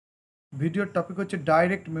ভিডিওর টপিক হচ্ছে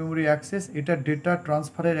direct memory access. এটা ডেটা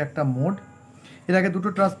ট্রান্সফারের একটা মোড। এর আগে দুটো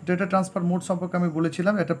ডেটা ট্রান্সফার মোড সম্পর্কে আমি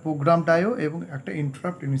বলেছিলাম, একটা প্রোগ্রামড আইও এবং একটা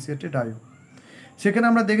ইন্টারাপ্ট ইনিশিয়েটেড আইও। সেখানে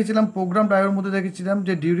আমরা দেখেছিলাম প্রোগ্রামড আইওর মধ্যে দেখেছিলাম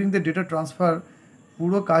যে ডিউরিং দ্য ডেটা ট্রান্সফার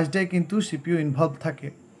পুরো কাজটাই কিন্তু সিপিইউ ইনভলভ থাকে।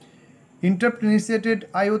 ইন্টারাপ্ট ইনিশিয়েটেড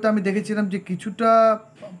আইওতে আমি দেখেছিলাম যে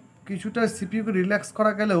কিছুটা সিপিইউকে রিল্যাক্স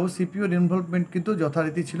করা গেলেও সিপিইউর ইনভলভমেন্ট কিন্তু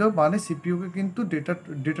যথারীতি ছিল, মানে সিপিইউকে কিন্তু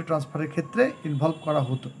ডেটা ট্রান্সফারের ক্ষেত্রে ইনভলভ করা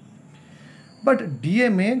হতো। বাট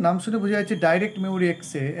ডিএমএ নাম শুনে বোঝা যাচ্ছে ডাইরেক্ট মেমোরি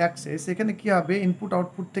অ্যাক্সেস। এখানে কী হবে, ইনপুট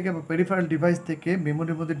আউটপুট থেকে বা পেরিফেরাল ডিভাইস থেকে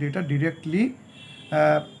মেমোরির মধ্যে ডেটা ডিরেক্টলি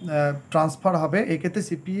ট্রান্সফার হবে। এক্ষেত্রে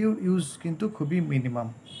সিপিইউর ইউজ কিন্তু খুবই মিনিমাম।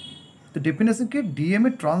 তো ডেফিনেশন কি,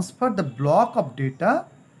 DMA transfer the block of data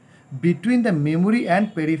between the memory and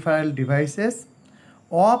peripheral devices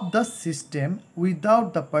of the system without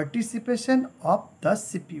the participation of the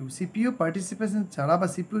CPU. CPU participation ছাড়া বা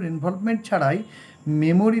সিপিইউর ইনভলভমেন্ট ছাড়াই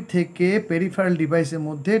মেমোরি থেকে পেরিফেরাল ডিভাইসের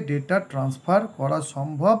মধ্যে ডেটা ট্রান্সফার করা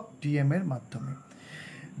সম্ভব ডিএমএর মাধ্যমে।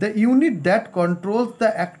 The unit that controls the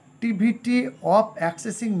activity of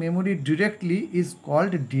accessing memory directly is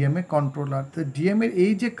called DMA controller. তো ডিএমএর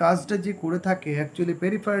এই যে কাজটা যে করে থাকে, অ্যাকচুয়ালি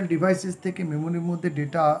পেরিফেরাল ডিভাইসেস থেকে মেমোরির মধ্যে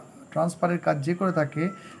ডেটা ট্রান্সফারের কাজ যে করে থাকে,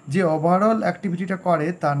 যে ওভারঅল অ্যাক্টিভিটিটা করে,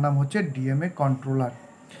 তার নাম হচ্ছে ডিএমএ কন্ট্রোলার।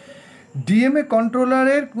 ডিএমএ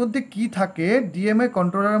কন্ট্রোলারের মধ্যে কি থাকে, ডিএমএ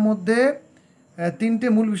কন্ট্রোলারের মধ্যে তিনটে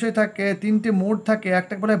মূল বিষয় থাকে, তিনটে মোড থাকে।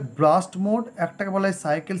 একটাকে বলা হয় ব্রাস্ট মোড, একটাকে বলা হয়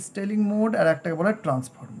সাইকেল স্টেলিং মোড, আর একটাকে বলা হয়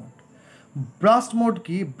ট্রান্সফার মোড। ব্রাস্ট মোড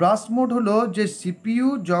কি? ব্রাস্ট মোড হলো যে সিপিইউ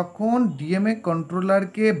যখন ডিএমএ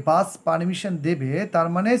কন্ট্রোলারকে বাস পারমিশন দেবে, তার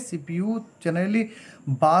মানে সিপিইউ জেনারেলি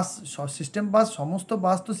বাস, সিস্টেম বাস, সমস্ত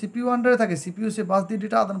বাস তো সিপিইউ আন্ডারে থাকে, সিপিইউ সে বাস দিয়ে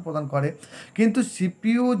ডেটা আদান প্রদান করে। কিন্তু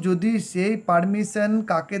সিপিইউ যদি সেই পারমিশন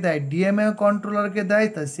কাকে দেয়, ডিএমএ কন্ট্রোলারকে দেয়,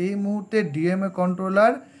 তা সেই মুহূর্তে ডিএমএ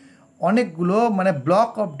কন্ট্রোলার অনেকগুলো মানে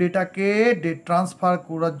ব্লক অফ ডেটাকে ট্রান্সফার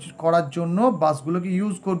করার জন্য বাসগুলোকে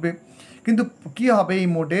ইউজ করবে। কিন্তু কী হবে এই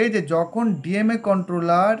মোডে, যে যখন ডিএমএ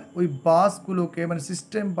কন্ট্রোলার ওই বাসগুলোকে মানে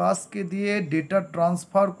সিস্টেম বাসকে দিয়ে ডেটা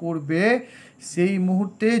ট্রান্সফার করবে, সেই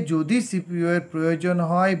মুহূর্তে যদি সিপিইউ এর প্রয়োজন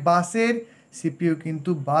হয় বাসের, সিপিইউ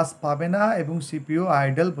কিন্তু বাস পাবে না এবং সিপিইউ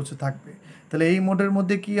আইডল বসে থাকবে। তাহলে এই মোডের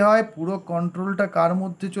মধ্যে কি হয়, পুরো কন্ট্রোলটা কার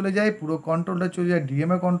মধ্যে চলে যায়, পুরো কন্ট্রোলটা চলে যায়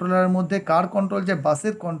ডিএমএ কন্ট্রোলারের মধ্যে। কার কন্ট্রোল যায়,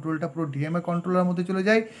 বাসের কন্ট্রোলটা পুরো ডিএমএ কন্ট্রোলারের মধ্যে চলে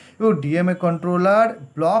যায় এবং DMA controller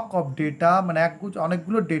block of data মানে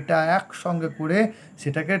অনেকগুলো ডেটা একসঙ্গে করে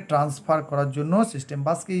সেটাকে ট্রান্সফার করার জন্য সিস্টেম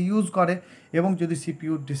বাসকে ইউজ করে। এবং যদি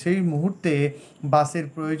সিপিইউ সেই মুহূর্তে বাসের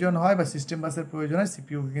প্রয়োজন হয় বা সিস্টেম বাসের প্রয়োজন হয়,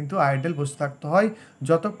 সিপিইউকে কিন্তু আইডল বসে থাকতে হয়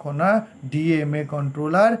যতক্ষণ না ডিএমএ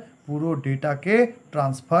কন্ট্রোলার পুরো ডেটাকে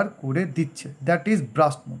ট্রান্সফার করে দিচ্ছে। That is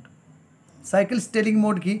ব্রাস্ট mode. Cycle stealing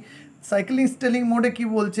mode কি? সাইকেলিং স্টেলিং মোডে কি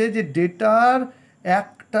বলছে, যে ডেটার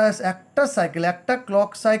একটা ক্লক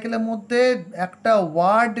সাইকেলের মধ্যে একটা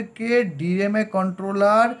ওয়ার্ডকে ডিএমএ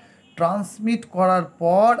কন্ট্রোলার ট্রান্সমিট করার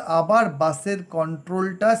পর আবার বাসের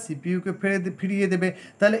কন্ট্রোলটা সিপিইউকে ফিরিয়ে দেবে।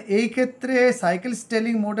 তাহলে এই ক্ষেত্রে সাইকেল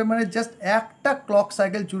স্টেলিং মোডে মানে জাস্ট একটা ক্লক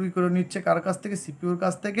সাইকেল চুরি করে নিচ্ছে কার কাছ থেকে, সিপিইউর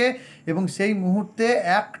কাছ থেকে, এবং সেই মুহূর্তে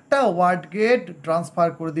একটা ওয়ার্ডকে ট্রান্সফার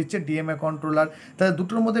করে দিচ্ছে ডিএমএ কন্ট্রোলার। তাহলে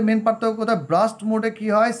দুটোর মধ্যে মেন পার্থক্য কোথায়, ব্রাস্ট মোডে কি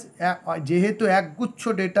হয়, যেহেতু একগুচ্ছ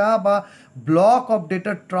ডেটা বা ব্লক অফ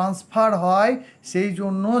ডেটা ট্রান্সফার হয়, সেই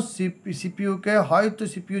জন্য সিপিইউকে হয়তো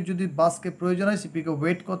সিপিইউ যদি বাসকে প্রয়োজন হয় সিপিইউকে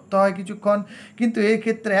ওয়েট করতে হয় কিছুক্ষণ। কিন্তু এই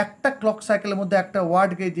ক্ষেত্রে একটা ক্লক সাইকেলের মধ্যে একটা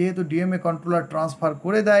ওয়ার্ডকে যেহেতু ডিএমএ কন্ট্রোলার ট্রান্সফার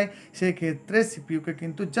করে দেয়, সেই ক্ষেত্রে সিপিইউকে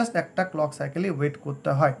কিন্তু জাস্ট একটা ক্লক সাইকেলে ওয়েট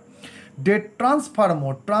করতে হয়।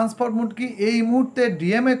 ট্রান্সফার মোড কি, এই মুহূর্তে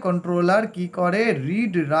ডিএমএ কন্ট্রোলার কি করে,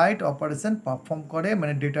 রিড রাইট অপারেশন পারফর্ম করে,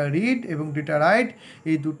 মানে ডেটা রিড এবং ডেটা রাইট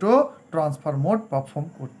এই দুটো ট্রান্সফার মোড পারফর্ম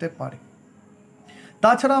করতে পারে।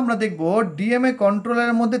 তাছাড়া আমরা দেখব ডিএমএ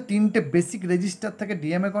কন্ট্রোলারের মধ্যে তিনটে বেসিক রেজিস্টার থাকে।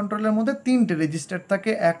 ডিএমএ কন্ট্রোলারের মধ্যে তিনটে রেজিস্টার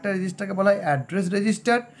থাকে। একটা রেজিস্টারকে বলা হয় অ্যাড্রেস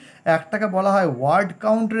রেজিস্টার, একটাকে বলা হয় ওয়ার্ড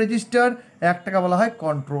কাউন্ট রেজিস্টার, একটাকে বলা হয়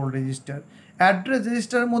কন্ট্রোল রেজিস্টার। অ্যাড্রেস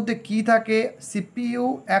রেজিস্টারের মধ্যে কি থাকে, সিপিইউ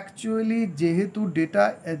অ্যাকচুয়ালি যেহেতু ডেটা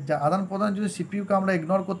আদান প্রদানের জন্য সিপিইউকে আমরা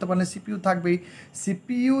ইগনোর করতে পারি না, সিপিইউ থাকবেই।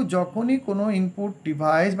 সিপিইউ যখনই কোনো ইনপুট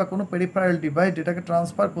ডিভাইস বা কোনো পেরিফেরাল ডিভাইস ডেটাকে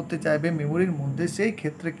ট্রান্সফার করতে চাইবে মেমোরির মধ্যে, সেই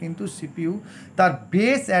ক্ষেত্রে কিন্তু সিপিইউ তার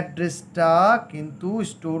বেস অ্যাড্রেসটা কিন্তু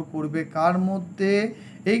স্টোর করবে কার মধ্যে,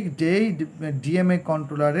 এই ডিএমএ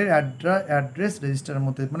কন্ট্রোলারের অ্যাড্রেস রেজিস্টারের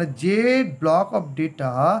মধ্যে। মানে যে ব্লক অফ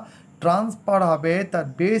ডেটা ট্রান্সফার হবে তার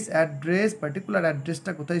বেস অ্যাড্রেস, পার্টিকুলার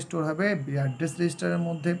অ্যাড্রেসটা কোথায় স্টোর হবে, অ্যাড্রেস রেজিস্টারের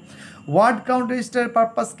মধ্যে। ওয়ার্ড কাউন্ট রেজিস্টারের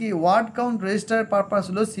পারপাস কি, ওয়ার্ড কাউন্ট রেজিস্টারের পারপাস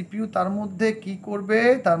হলো সিপিইউ তার মধ্যে কি করবে,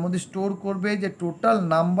 তার মধ্যে স্টোর করবে যে টোটাল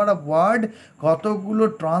নাম্বার অফ ওয়ার্ড কতগুলো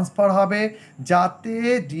ট্রান্সফার হবে, যাতে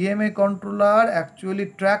ডিএমএ কন্ট্রোলার অ্যাকচুয়ালি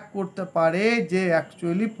ট্র্যাক করতে পারে যে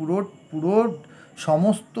অ্যাকচুয়ালি পুরো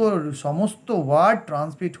সমস্ত ওয়ার্ড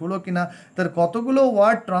ট্রান্সমিট হলো কিনা। তার কতগুলো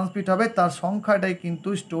ওয়ার্ড ট্রান্সমিট হবে তার সংখ্যাটাই কিন্তু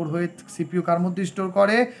স্টোর হয়ে সিপিইউ কার মধ্যে স্টোর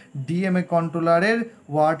করে, ডিএমএ কন্ট্রোলারের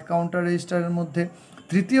ওয়ার্ড কাউন্টার রেজিস্টারের মধ্যে।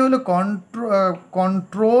 তৃতীয় হলো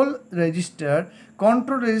control register.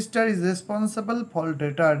 Control register is responsible for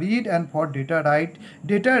data read and for data right.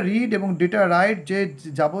 Data read এবং ডেটা রাইট যে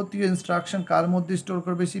যাবতীয় ইনস্ট্রাকশন কার মধ্যে স্টোর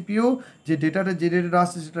করবে সিপিইউ, যে ডেটাটা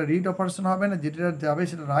আসছে সেটা রিড অপারেশন হবে না, যে ডেটা যাবে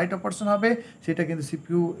সেটা রাইট অপারেশন হবে, সেটা কিন্তু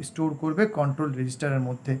সিপিইউ স্টোর করবে কন্ট্রোল রেজিস্টারের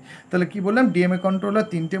মধ্যে। তাহলে কি বললাম, ডিএমএ কন্ট্রোলার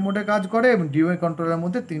 3টে মোডে কাজ করে এবং ডিএমএ কন্ট্রোলারের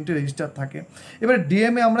মধ্যে 3টে রেজিস্টার থাকে। এবার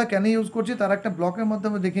ডিএমএ আমরা কেন ইউজ করছি তার একটা ব্লকের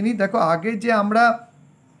মাধ্যমে দেখে নিই। দেখো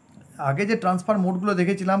আগে যে ট্রান্সফার মোডগুলো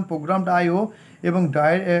দেখেছিলাম, প্রোগ্রামড আইও এবং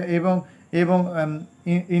এবং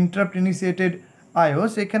ইন্টারাপ্ট ইনিশিয়েটেড আইও,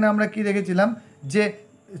 সেখানে আমরা কি দেখেছিলাম যে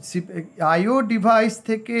আইও ডিভাইস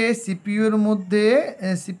থেকে সিপিইউর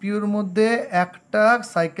মধ্যে একটা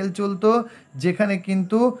সাইকেল চলতো, যেখানে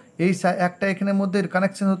কিন্তু এই একটা এখানের মধ্যে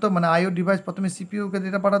কানেকশন হতো, মানে আইও ডিভাইস প্রথমে সিপিইউকে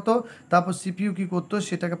যেটা পাঠাতো, তারপর সিপিইউ কী করতো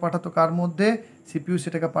সেটাকে পাঠাতো কার মধ্যে, সিপিইউ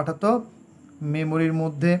সেটাকে পাঠাতো মেমোরির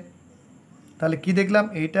মধ্যে। তাহলে কি দেখলাম,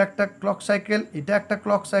 এইটা একটা ক্লক সাইকেল, এটা একটা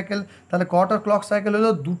ক্লক সাইকেল। তাহলে কটা ক্লক সাইকেল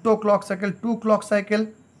হলো, দুটো ক্লক সাইকেল, 2 ক্লক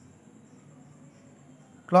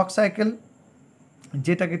সাইকেল,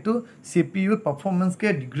 যেটা কিন্তু সিপিইউর পারফরমেন্সকে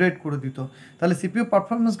ডিগ্রেড করে দিত। তাহলে সিপিইউ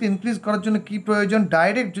পারফরমেন্সকে ইনক্রিজ করার জন্য কি প্রয়োজন,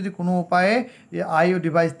 ডাইরেক্ট যদি কোনো উপায়ে আইও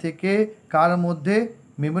ডিভাইস থেকে কার মধ্যে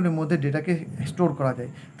মেমোরির মধ্যে ডেটাকে স্টোর করা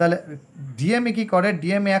যায়, তাহলে ডিএমএ কী করে,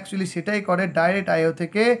 ডিএমএ অ্যাকচুয়ালি সেটাই করে, ডাইরেক্ট আইও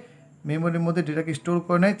থেকে মেমোরির মধ্যে ডেটাকে স্টোর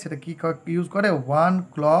করে নেয়। সেটা কী ইউজ করে, 1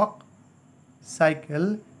 ক্লক সাইকেল।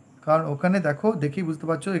 কারণ ওখানে দেখেই বুঝতে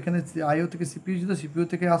পারছো, এখানে আইও থেকে সিপিইউ ছিল, সিপিইউ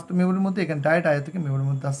থেকে আসতো মেমোরির মধ্যে, এখানে ডাইরেক্ট আইও থেকে মেমোরির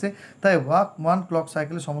মধ্যে আসছে, তাই 1 ক্লক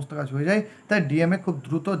সাইকেলে সমস্ত কাজ হয়ে যায়। তাই ডিএমএ খুব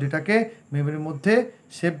দ্রুত ডেটাকে মেমোরির মধ্যে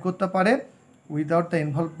সেভ করতে পারে উইদাউট দ্য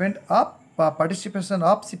ইনভলভমেন্ট অফ বা participation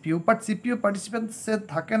of CPU. But CPU participation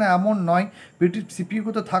থাকে না এমন নয়,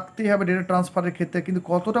 সিপিইউকে তো থাকতেই হবে ডেটা ট্রান্সফারের ক্ষেত্রে, কিন্তু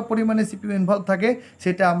কতটা পরিমাণে সিপিইউ ইনভলভ থাকে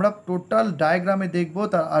সেটা আমরা টোটাল ডায়াগ্রামে দেখব,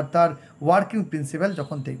 তার ওয়ার্কিং প্রিন্সিপাল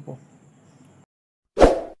যখন দেখব।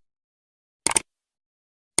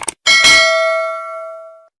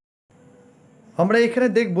 আমরা এখানে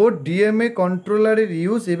দেখব ডিএমএ কন্ট্রোলারের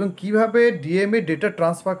ইউজ এবং কিভাবে ডিএমএ ডেটা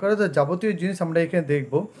ট্রান্সফার করে, তার যাবতীয় জিনিস আমরা এখানে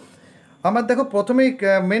দেখব। আমার প্রথমেই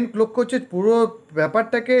মেন লক্ষ্য হচ্ছে পুরো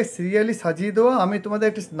ব্যাপারটাকে সিরিয়ালি সাজিয়ে দেওয়া। আমি তোমাদের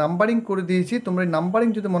একটা নাম্বারিং করে দিয়েছি, তোমরা এই নাম্বারিং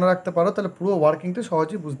যদি মনে রাখতে পারো তাহলে পুরো ওয়ার্কিংটা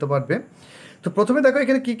সহজেই বুঝতে পারবে। তো প্রথমে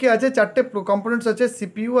এখানে কী কী আছে, 4টে কম্পোনেন্টস আছে,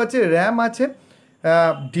 সিপিইউ আছে, র্যাম আছে,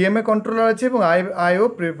 ডিএমএ কন্ট্রোলার আছে এবং আইও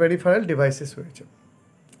পেরিফেরাল ডিভাইসেস রয়েছে।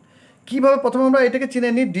 কীভাবে প্রথমে আমরা এটাকে চিনে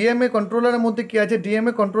নিই, ডিএমএ কন্ট্রোলারের মধ্যে কী আছে।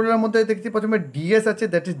 ডিএমএ কন্ট্রোলারের মধ্যে দেখছি প্রথমে ডিএস আছে,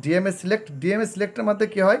 that is DMA select. DMA সিলেক্টের মধ্যে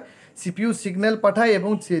কী হয়, সিপিইউ সিগন্যাল পাঠায়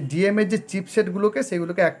এবং ডিএমএ যে চিপসেটগুলোকে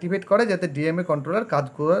সেগুলোকে অ্যাক্টিভেট করে যাতে ডিএমএ কন্ট্রোলার কাজ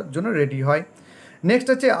করার জন্য রেডি হয়। নেক্সট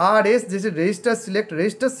আছে আরএস, যে register select.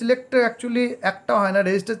 Register select actually একটা হয় না,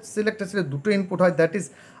 রেজিস্টার সিলেক্ট আসলে দুটো ইনপুট হয়, দ্যাট ইজ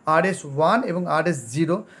RS1 এবং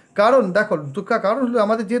RS0। কারণ কারণ হলো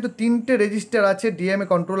আমাদের যেহেতু 3টে রেজিস্টার আছে ডিএমএ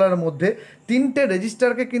কন্ট্রোলারের মধ্যে, 3টে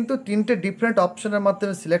রেজিস্টারকে কিন্তু 3টে ডিফারেন্ট অপশনের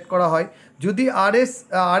মাধ্যমে সিলেক্ট করা হয়। যদি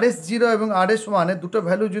RS0 এবং RS1 এর দুটো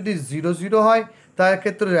ভ্যালু যদি 00 হয় তার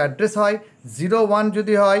ক্ষেত্রে অ্যাড্রেস হয়, 01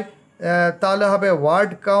 যদি হয় তাহলে হবে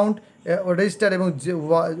ওয়ার্ড কাউন্ট রেজিস্টার এবং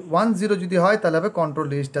 10 যদি হয় তাহলে হবে কন্ট্রোল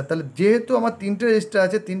রেজিস্টার। তাহলে যেহেতু আমার 3টে রেজিস্টার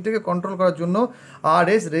আছে, 3টেকে কন্ট্রোল করার জন্য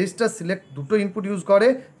RS রেজিস্টার সিলেক্ট দুটো ইনপুট ইউজ করে,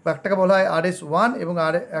 একটাকে বলা হয় RS1 এবং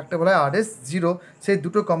একটা বলা হয় RS0। সেই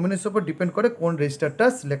দুটো কম্বিনেশনের উপর ডিপেন্ড করে কোন রেজিস্টারটা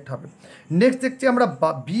সিলেক্ট হবে। নেক্সট দেখছি আমরা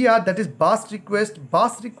BR, that is bus request.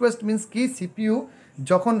 Bus request means কি, সিপিইউ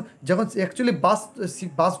যখন অ্যাকচুয়ালি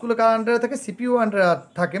বাসগুলো কার আন্ডারে থাকে, সিপিইউ আন্ডারে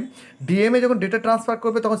থাকে। ডিএমএ যখন ডেটা ট্রান্সফার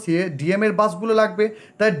করবে তখন ডিএমএর বাসগুলো লাগবে,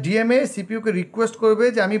 তাই ডিএমএ সিপিইউকে রিকোয়েস্ট করবে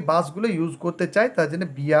যে আমি বাসগুলো ইউজ করতে চাই, তার জন্য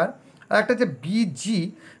বিআর। আর একটা হচ্ছে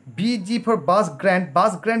busy for bus grant.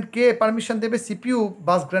 Bus grant K permission দেবে, সিপিইউ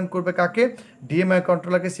বাস গ্র্যান্ট করবে কাকে, ডিএমএ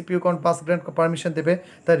কন্ট্রোলারকে সিপিইউ বাস গ্র্যান্ট পারমিশন দেবে,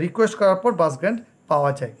 তাই রিকোয়েস্ট করার পর বাস গ্র্যান্ট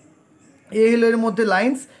পাওয়া যায়। এই হলো এর মধ্যে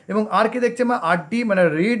লাইন্স। এবং আর কি দেখছি আমরা, RD মানে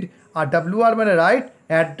রিড, আর WR মানে রাইট,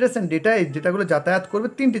 অ্যাড্রেস অ্যান্ড ডেটা, এই ডেটাগুলো যাতায়াত করবে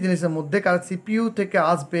 3টে জিনিসের মধ্যে। কারণ সিপিইউ থেকে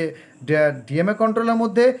আসবে ডিএমএ কন্ট্রোলার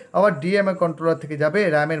মধ্যে, আবার ডিএমএ কন্ট্রোলার থেকে যাবে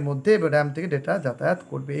র্যামের মধ্যে, এবং র্যাম থেকে ডেটা যাতায়াত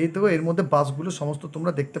করবে। এই তো এর মধ্যে বাসগুলো সমস্ত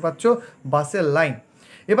তোমরা দেখতে পাচ্ছ, বাসের লাইন।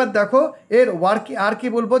 এবার দেখো এর ওয়ার্কিং আর কি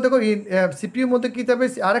বলবো, দেখো সিপিইউর মধ্যে কী হবে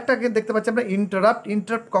আরেকটা দেখতে পাচ্ছি আমরা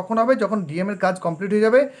ইন্টারাপ্ট কখন হবে, যখন ডিএমের কাজ কমপ্লিট হয়ে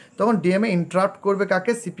যাবে তখন ডিএমএ ইন্টারাপ্ট করবে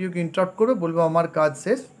কাকে, সিপিইউকে ইন্টারাপ্ট করবে, বলবো আমার কাজ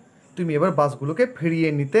শেষ, তুমি এবার বাসগুলোকে ফিরিয়ে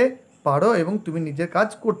নিতে পারো এবং তুমি নিজের কাজ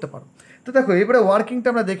করতে পারো। তো দেখো এবারে ওয়ার্কিংটা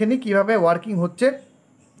আমরা দেখে নিই কীভাবে ওয়ার্কিং হচ্ছে।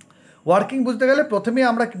 ওয়ার্কিং বুঝতে গেলে প্রথমেই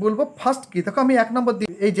আমরা কি বলবো, ফার্স্ট কি দেখো আমি 1 নম্বর দিই,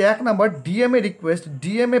 এই যে 1 নম্বর DMA request,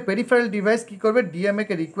 DMA peripheral device কী করবে,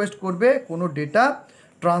 ডিএমএকে রিকোয়েস্ট করবে কোনো ডেটা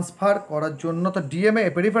ট্রান্সফার করার জন্য। তো ডিএমএ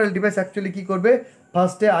পেরিফেরাল ডিভাইস অ্যাকচুয়ালি কী করবে,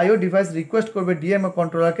 ফার্স্টে আইও ডিভাইস রিকোয়েস্ট করবে ডিএমএ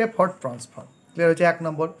কন্ট্রোলারকে ফর ট্রান্সফার। ক্লিয়ার হচ্ছে 1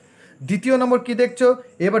 নম্বর। দ্বিতীয় নম্বর কি দেখছো,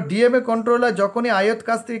 এবার ডিএমএ কন্ট্রোলার যখনই আইওর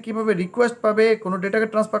কাছ থেকে কীভাবে রিকোয়েস্ট পাবে কোনো ডেটাকে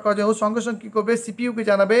ট্রান্সফার করার জন্য, ও সঙ্গে সঙ্গে কী করবে, সিপিইউকে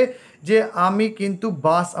জানাবে যে আমি কিন্তু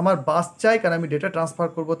আমার বাস চাই কারণ আমি ডেটা ট্রান্সফার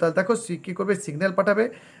করবো। তাহলে দেখো কী করবে, সিগন্যাল পাঠাবে,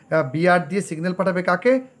 বিআর দিয়ে সিগন্যাল পাঠাবে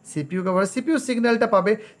কাকে, সিপিইউকে বলে, সিপিইউ সিগন্যালটা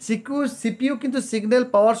পাবে। সিপিইউ কিন্তু সিগন্যাল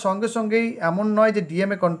পাওয়ার সঙ্গে সঙ্গেই এমন নয় যে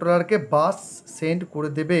ডিএমএ কন্ট্রোলারকে বাস সেন্ড করে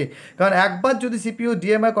দেবে, কারণ একবার যদি সিপিইউ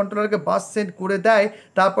ডিএমএ কন্ট্রোলারকে বাস সেন্ড করে দেয়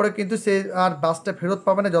তারপরে কিন্তু সে আর বাসটা ফেরত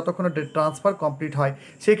পাবে না যতক্ষণ ট্রান্সফার কমপ্লিট হয়।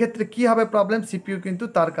 সেক্ষেত্রে কী হবে প্রবলেম, সিপিইউ কিন্তু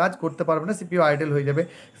তার কাজ করতে পারবে না, সিপিইউ আইডেল হয়ে যাবে।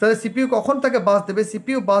 তাহলে সিপিইউ কখন তাকে বাস দেবে,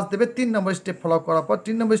 সিপিইউ বাস দেবে 3 নম্বর স্টেপ ফলো করার পর।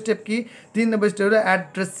 3 নম্বর স্টেপ কি, 3 নম্বর স্টেপ হলো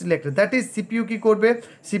address select, that is CPU কী করবে,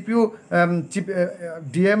 সিপিইউ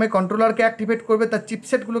ডিএমএ কন্ট্রোলারকে অ্যাক্টিভেট করবে, তার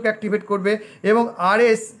চিপসেটগুলোকে অ্যাক্টিভেট করবে এবং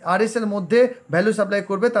আরএস এর মধ্যে ভ্যালু সাপ্লাই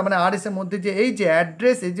করবে। তার মানে আরএস এর মধ্যে যে এই যে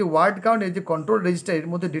অ্যাড্রেস, এই যে ওয়ার্ড কাউন্ট, এই যে কন্ট্রোল রেজিস্টার, এর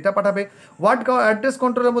মধ্যে ডেটা পাঠাবে। ওয়ার্ড কাউন্ট অ্যাড্রেস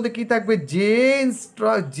কন্ট্রোলের মধ্যে কী থাকবে, যে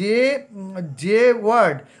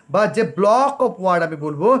ওয়ার্ড বা যে ব্লক অফ ওয়ার্ড, আমি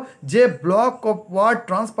বলবো যে ব্লক অফ ওয়ার্ড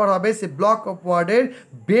ট্রান্সফার হবে সে ব্লক অফ ওয়ার্ডের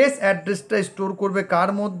বেস অ্যাড্রেসটা স্টোর করবে কার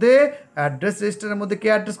মধ্যে, অ্যাড্রেস রেজিস্টারের মধ্যে। কে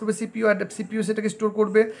অ্যাড্রেস করবে, সিপিইউ সেটাকে স্টোর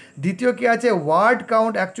করবে। দ্বিতীয় কি আছে, ওয়ার্ড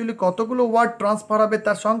কাউন্ট, অ্যাকচুয়ালি কতগুলো ওয়ার্ড ট্রান্সফার হবে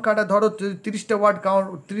তার সংখ্যাটা, ধরো 30টা ওয়ার্ড কাউন্ট,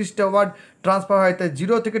 30টা ওয়ার্ড ট্রান্সফার হয়, তাই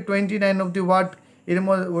 0 থেকে 29 অবধি ওয়ার্ড এর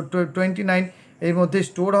মধ্যে 29 এর মধ্যে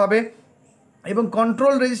স্টোর হবে। এবং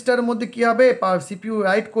কন্ট্রোল রেজিস্টারের মধ্যে কী হবে, সিপিইউ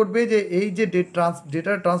রাইট করবে যে এই যে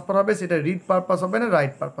ডেটা ট্রান্সফার হবে সেটা রিড পারপাস হবে না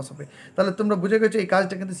রাইট পারপাস হবে। তাহলে তোমরা বুঝে গেছো এই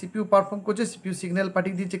কাজটা কিন্তু সিপিইউ পারফর্ম করছে। সিপিইউ সিগন্যাল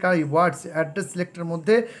পাঠিয়ে দিচ্ছে কার, এই ওয়ার্ডস অ্যাড্রেস সিলেক্টের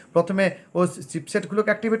মধ্যে প্রথমে ও চিপসেটগুলোকে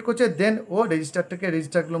অ্যাক্টিভেট করছে, দেন ও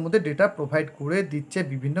রেজিস্টারগুলোর মধ্যে ডেটা প্রোভাইড করে দিচ্ছে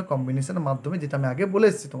বিভিন্ন কম্বিনেশনের মাধ্যমে, যেটা আমি আগে বলে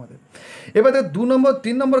এসেছি তোমাদের। এবার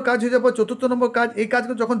 3 নম্বর কাজ হয়ে যাবে। 4র্থ নম্বর কাজ, এই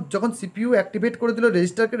কাজগুলো যখন সিপিইউ অ্যাক্টিভেট করে দিল,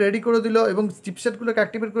 রেজিস্টারকে রেডি করে দিল এবং চিপসেটগুলোকে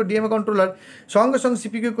অ্যাক্টিভেট করে ডিএমএ কন্ট্রোলার সঙ্গে সঙ্গে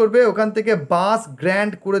সিপিইউ করবে ওখান থেকে বাস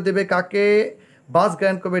গ্র্যান্ট করে দেবে কাকে, বাস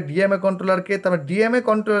গ্র্যান্ট করবে ডিএমএ কন্ট্রোলারকে। তারপরে ডিএমএ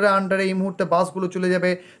কন্ট্রোলারের আন্ডারে এই মুহূর্তে বাসগুলো চলে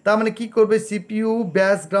যাবে। তার মানে কী করবে, সিপিইউ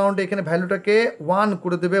ব্যাকগ্রাউন্ড এখানে ভ্যালুটাকে 1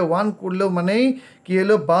 করে দেবে। 1 করলেও মানেই কী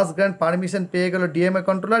হলো, বাস গ্র্যান্ট পারমিশন পেয়ে গেল ডিএমএ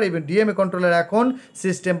কন্ট্রোলার। এবং ডিএমএ কন্ট্রোলার এখন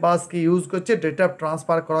সিস্টেম বাসকে ইউজ করছে ডেটা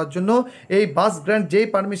ট্রান্সফার করার জন্য। এই বাস গ্র্যান্ট যেই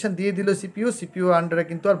পারমিশন দিয়ে দিল সিপিইউ আন্ডারে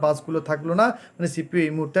কিন্তু আর বাসগুলো থাকলো না, মানে সিপিইউ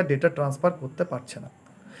এই মুহূর্তে ডেটা ট্রান্সফার করতে পারছে না।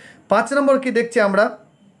 5 নম্বর কি দেখছি আমরা,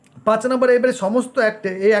 5 নম্বর এবারে সমস্ত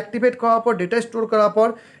এই অ্যাক্টিভেট করার পর, ডেটা স্টোর করার পর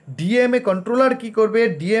ডিএমএ কন্ট্রোলার কি করবে,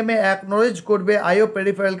 ডিএমএ অ্যাকনোলেজ করবে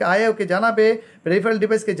আইওকে জানাবে, পেরিফেরাল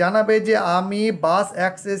ডিভাইসকে জানাবে যে আমি বাস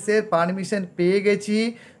অ্যাক্সেসের পারমিশন পেয়ে গেছি,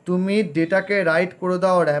 তুমি ডেটাকে রাইট করে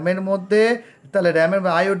দাও র্যামের মধ্যে। তাহলে র্যামের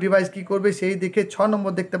আইও ডিভাইস কী করবে, সেই দিকে 6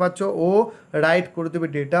 নম্বর দেখতে পাচ্ছ, ও রাইট করে দেবে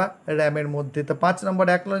ডেটা র্যামের মধ্যে। তো 5 নম্বর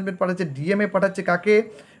অ্যাকনোলেজমেন্ট পাঠাচ্ছে, ডিএমএ পাঠাচ্ছে কাকে,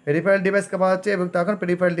 পেরিফেরাল ডিভাইসকে পাঠাচ্ছে এবং তখন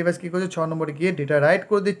পেরিফেরাল ডিভাইস কী করছে, 6 নম্বরে গিয়ে ডেটা রাইট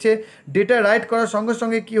করে দিচ্ছে। ডেটা রাইট করার সঙ্গে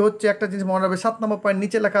সঙ্গে কী হচ্ছে, একটা জিনিস মনে রাখবে, 7 নম্বর পয়েন্ট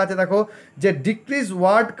নিচে লেখা আছে দেখো, যে ডিক্রিজ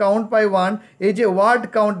ওয়ার্ড কাউন্ট বাই 1। এই যে word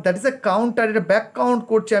count, that is a counter, এটা ব্যাক কাউন্ট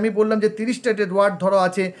করছে। আমি বললাম যে 30টা ওয়ার্ড ধরো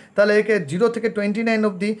আছে, তাহলে একে 0 থেকে 29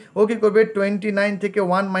 অবধি ও কী করবে, 29 থেকে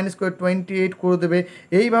 1 মাইনাস করে 28 করে দেবে।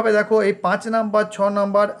 এইভাবে দেখো এই 5 নাম্বার 6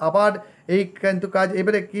 নাম্বার আবার এই কিন্তু কাজ।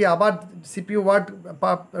 এবারে কি আবার সিপিইউ ওয়ার্ড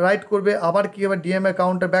রাইট করবে, আবার কী হবে, ডিএমএ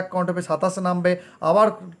কাউন্টার ব্যাক কাউন্ট হবে, 27 নামবে, আবার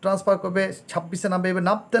ট্রান্সফার করবে 26 নামবে। এবার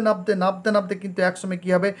নামতে কিন্তু একসময় কী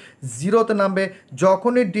হবে, 0তে নামবে।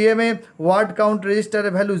 যখনই ডিএমএ ওয়ার্ড কাউন্ট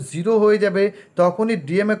রেজিস্টারের ভ্যালু 0 হয়ে যাবে তখনই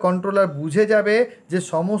ডিএমএ কন্ট্রোলার বুঝে যাবে যে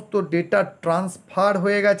সমস্ত ডেটা ট্রান্সফার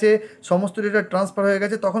হয়ে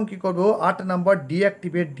গেছে, তখন কী করবো, 8 number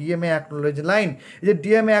deactivate DMA acknowledge line. এই যে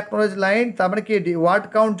ডিএমএ অ্যাকনোলেজ লাইন, তার মানে কি ওয়ার্ড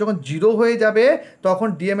কাউন্ট যখন 0 হয়ে যাবে তখন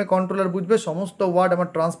ডিএমএ কন্ট্রোলার বুঝবে সমস্ত ওয়ার্ড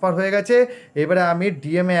আমার ট্রান্সফার হয়ে গেছে। এবারে আমি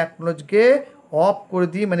ডিএমএ অ্যাকনোলেজকে অফ করে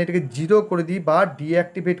দিই, মানে এটাকে 0 করে দিই বা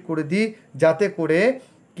ডিঅ্যাক্টিভেট করে দিই, যাতে করে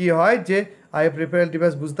কি হয় যে পেরিফেরাল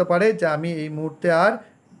ডিভাইস বুঝতে পারে যে আমি এই মুহূর্তে আর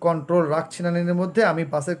কন্ট্রোল রাখছি না এর মধ্যে, আমি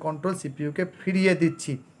বাসের কন্ট্রোল সিপিইউকে ফিরিয়ে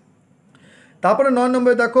দিচ্ছি। তারপরে 9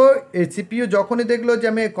 নম্বরে দেখো এই সিপিইউ যখনই দেখলো যে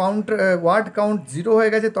আমি ওয়ার্ড কাউন্ট 0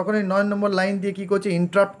 হয়ে গেছে, তখনই 9 নম্বর লাইন দিয়ে কী করছে,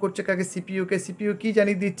 ইন্টারাপ্ট করছে কাকে, সিপিইউকে। সিপিইউ কী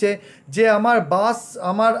জানিয়ে দিচ্ছে যে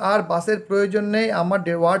আমার আর বাসের প্রয়োজন নেই, আমার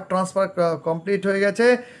ওয়ার্ড ট্রান্সফার কমপ্লিট হয়ে গেছে,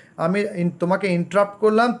 আমি তোমাকে ইন্টারাপ্ট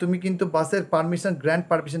করলাম, তুমি কিন্তু বাসের পারমিশন গ্র্যান্ড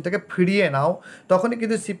পারমিশনটাকে ফিরিয়ে নাও। তখনই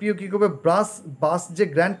কিন্তু সিপিইউ কী করবে, বাস যে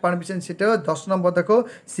গ্র্যান্ড পারমিশন সেটাও 10 নম্বর দেখো,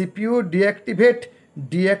 CPU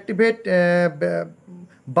deactivate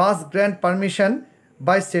bus grand permission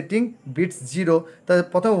by setting bits 0। তাহলে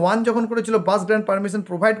প্রথমে 1 যখন করেছিল বাস গ্র্যান্ড পারমিশন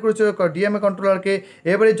প্রোভাইড করেছিল ডিএমএ কন্ট্রোলারকে,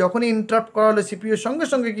 এবারে যখনই ইন্টারাপ্ট করা হলো সিপিইউ সঙ্গে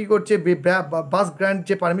সঙ্গে কী করছে, বাস গ্র্যান্ড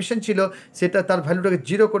যে পারমিশন ছিল সেটা তার ভ্যালুটাকে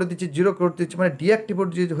 0 করে দিচ্ছে, মানে ডিঅ্যাক্টিভেট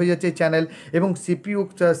হয়ে যাচ্ছে এই চ্যানেল, এবং সিপিইউ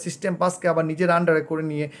সিস্টেম বাসকে আবার নিজের আন্ডারে করে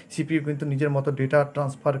নিয়ে সিপিইউ কিন্তু নিজের মতো ডেটা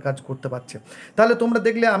ট্রান্সফার কাজ করতে পারছে। তাহলে তোমরা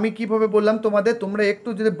দেখলে আমি কীভাবে বললাম তোমাদের, তোমরা একটু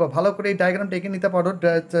যদি ভালো করে এই ডায়াগ্রামটা এঁকে নিতে পারো,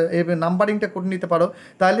 নাম্বারিংটা করে নিতে পারো,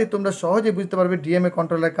 তাহলে তোমরা সহজে বুঝতে পারবে ডিএমএ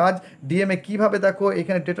কন্ট্রোলের কাজ। ডিএমএ কীভাবে দেখো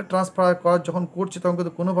এখানে ডেটা ট্রান্সফার করা যখন করছে তখন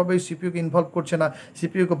কিন্তু কোনোভাবেই সিপিইউকে ইনভলভ করছে না,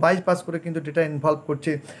 সিপিইউকে বাইপাস করে কিন্তু ডেটা ইনভলভ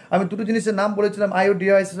করছে। আমি দুটো জিনিসের নাম বলেছিলাম আইও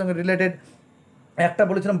ডিভাইসের সঙ্গে রিলেটেড, একটা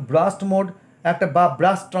বলেছিলাম ব্রাস্ট মোড, একটা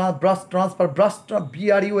ব্রাস্ট ট্রান্সফার,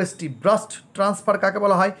 BRUST ব্রাস্ট ট্রান্সফার কাকে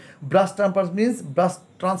বলা হয়, ব্রাস্ট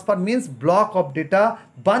transfer means block of data,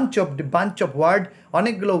 bunch of word,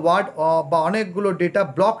 অনেকগুলো ওয়ার্ড বা অনেকগুলো ডেটা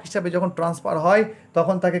ব্লক হিসাবে যখন ট্রান্সফার হয়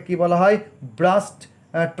তখন তাকে কি বলা হয়, ব্রাস্ট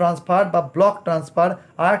ট্রান্সফার বা ব্লক ট্রান্সফার।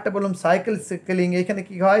 আর একটা বললাম সাইকেল স্কেলিং, এখানে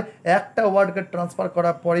কি হয়, একটা ওয়ার্ডকে ট্রান্সফার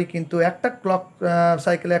করার পরেই কিন্তু একটা ক্লক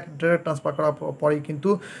সাইকেলে একটা ডেটা ট্রান্সফার করার পরেই কিন্তু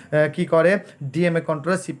কি করে ডিএমএ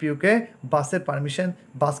কন্ট্রোলার সিপিইউকে বাসের পারমিশন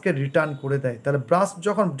বাসকে রিটার্ন করে দেয়। তাহলে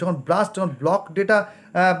যখন ব্লক ডেটা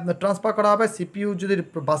ট্রান্সফার করা হবে, সিপিইউ যদি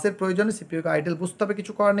বাসের প্রয়োজনে সিপিইউকে আইডেল বুঝতে হবে,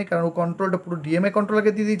 কিছু করার নেই, কারণ ও কন্ট্রোলটা পুরো ডিএমএ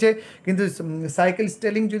কন্ট্রোলারকে দিয়ে দিয়েছে। কিন্তু সাইকেল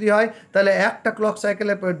স্টেলিং যদি হয় তাহলে একটা ক্লক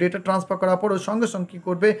সাইকেলে ডেটা ট্রান্সফার করার পর ও সঙ্গে সঙ্গে কী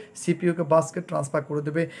করবে, সিপিইউকে বাসকে ট্রান্সফার করে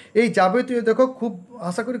দেবে। এই যাবতীয় দেখো খুব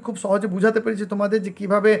আশা করি খুব সহজে বুঝাতে পেরেছি তোমাদের যে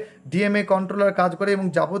কীভাবে ডিএমএ কন্ট্রোলার কাজ করে, এবং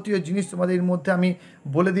যাবতীয় জিনিস তোমাদের এর মধ্যে আমি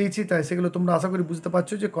বলে দিয়েছি, তাই সেগুলো তোমরা আশা করি বুঝতে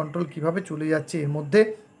পারছো যে কন্ট্রোল কীভাবে চলে যাচ্ছে এর মধ্যে।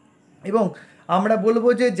 এবং আমরা বলবো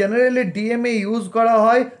যে জেনারেলি ডিএমএ ইউজ করা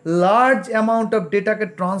হয় লার্জ অ্যামাউন্ট অফ ডেটাকে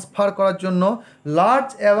ট্রান্সফার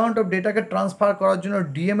করার জন্য,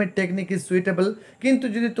 ডিএমএ টেকনিক ইজ সুইটেবল। কিন্তু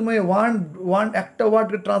যদি তুমি একটা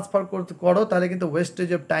ওয়ার্ডকে ট্রান্সফার করো তাহলে কিন্তু ওয়েস্টেজ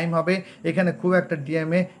অফ টাইম হবে, এখানে খুব একটা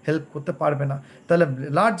ডিএমএ হেল্প করতে পারবে না। তাহলে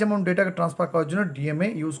লার্জ অ্যামাউন্ট ডেটাকে ট্রান্সফার করার জন্য ডিএমএ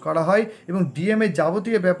ইউজ করা হয়। এবং ডিএমএ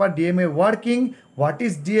যাবতীয় ব্যাপার, DMA working, what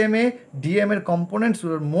is DMA, ডিএমএর components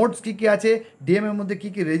modes কী কী আছে, ডিএমএর মধ্যে কী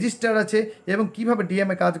কী রেজিস্টার আছে, এবং কীভাবে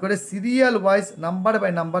ডিএমএ কাজ করে serial wise number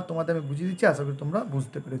by number তোমাদের আমি বুঝিয়ে দিচ্ছি, আশা করি তোমরা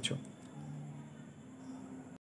বুঝতে পেরেছো।